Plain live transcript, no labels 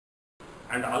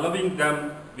and allowing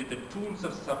them with the tools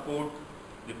of support,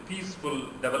 the peaceful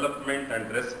development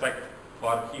and respect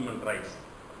for human rights.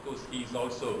 Of course, he is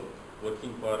also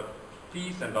working for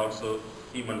peace and also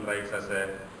human rights as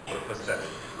a professor.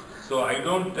 So I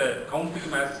don't count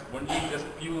him as only just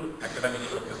pure academic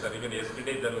professor. Even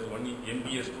yesterday there was one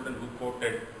MBA student who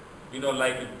quoted,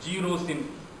 like zeros in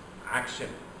action.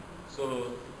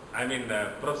 So, I mean,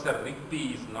 Professor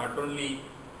Rigby is not only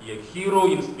a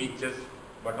hero in speeches,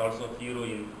 but also hero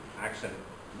in action.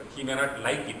 But he may not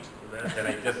like it when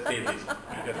I just say this,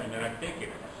 because he may not take it.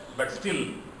 But still,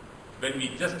 when we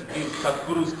just give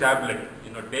Sadhguru's tablet,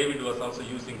 David was also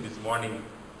using this morning,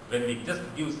 when we just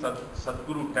give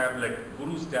Sadhguru tablet,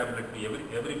 Guru's tablet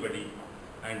to everybody,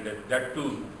 and that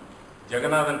too,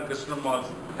 Jagannathan Krishnamal's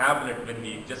tablet, when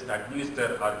we just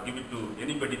administer or give it to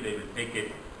anybody, they will take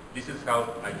it. This is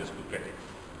how I just look at it.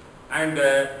 And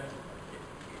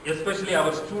especially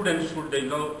our students should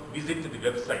visit the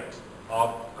website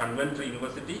of Conventry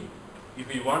University.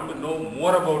 If you want to know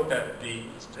more about the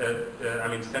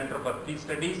Center for Peace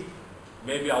Studies,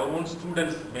 maybe our own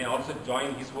students may also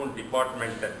join his own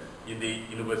department in the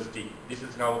university. This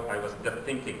is how I was just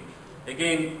thinking.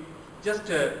 Again, just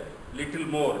a little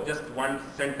more, just one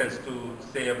sentence to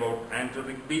say about Andrew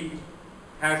Rigby.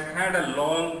 Has had a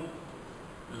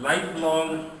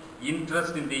lifelong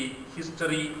interest in the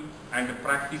history and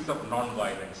practice of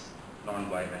non-violence.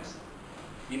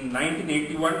 In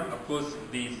 1981, of course,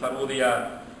 the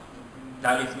Sarvodaya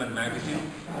Talisman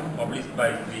magazine, published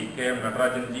by the K.M.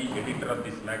 Natarajanji, editor of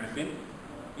this magazine.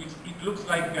 It looks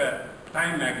like a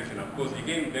Time magazine. Of course,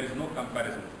 again, there is no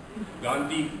comparison.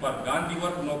 For Gandhi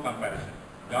work, no comparison.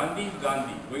 Gandhi is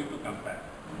Gandhi, going to compare.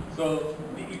 So,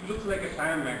 it looks like a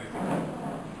Time magazine.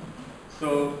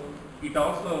 So, it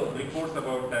also reports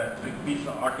about Rigby's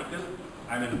article,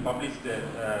 published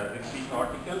Rigby's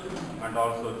article, and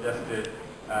also just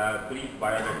a brief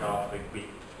biodata of Rigby.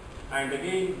 And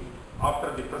again,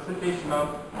 after the presentation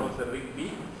of Professor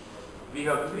Rigby, we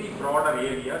have three broader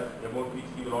areas about which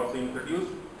he will also introduce.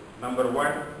 Number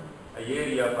one, an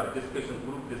area for discussion,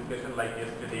 group discussion like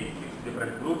yesterday, 6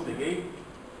 different groups again.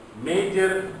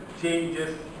 Major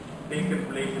changes taken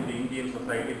place in the Indian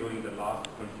society during the last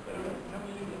 25 years.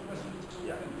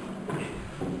 Yeah. Okay.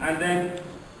 And then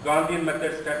Gandhian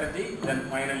method strategy, then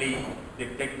finally the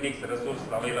techniques, resources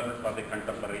available for the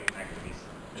contemporary activities.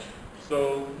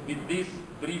 So with this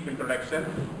brief introduction,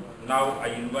 now I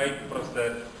invite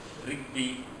Professor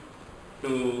Rigby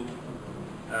to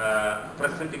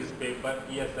present his paper.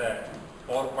 He has a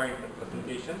PowerPoint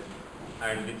presentation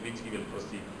and with which he will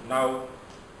proceed. Now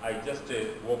I just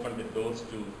open the doors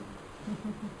to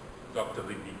Dr.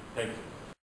 Rigby. Thank you.